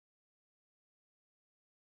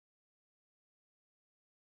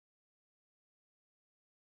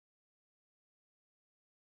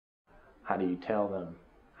how do you tell them?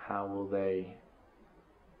 How will they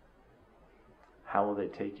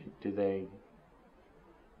take it?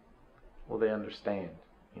 Will they understand,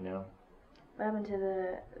 you know? What happened to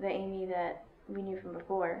the Amy that we knew from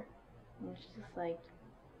before? And she's just like,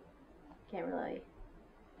 can't really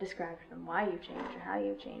describe to them why you've changed or how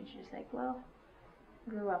you've changed. She's like, well,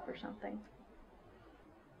 grew up or something.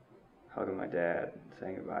 Hugging my dad and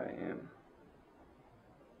saying goodbye to him.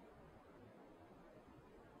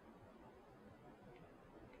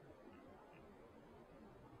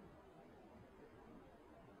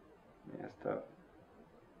 Yeah, it's tough.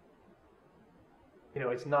 You know,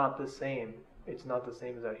 it's not the same. It's not the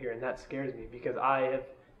same as out here, and that scares me because I have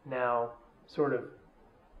now sort of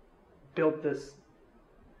built this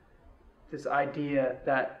idea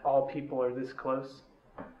that all people are this close.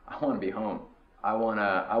 I want to be home. I want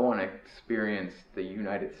to experience the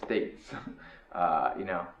United States. You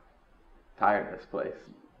know, tired of this place.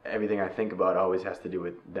 Everything I think about always has to do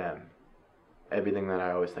with them. Everything that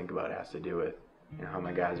I always think about has to do with, you know, how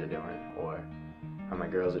my guys are doing or how my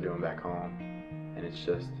girls are doing back home. And it's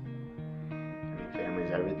just, I mean,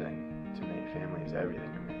 family's everything to me. Family is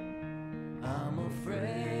everything to me. I'm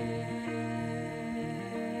afraid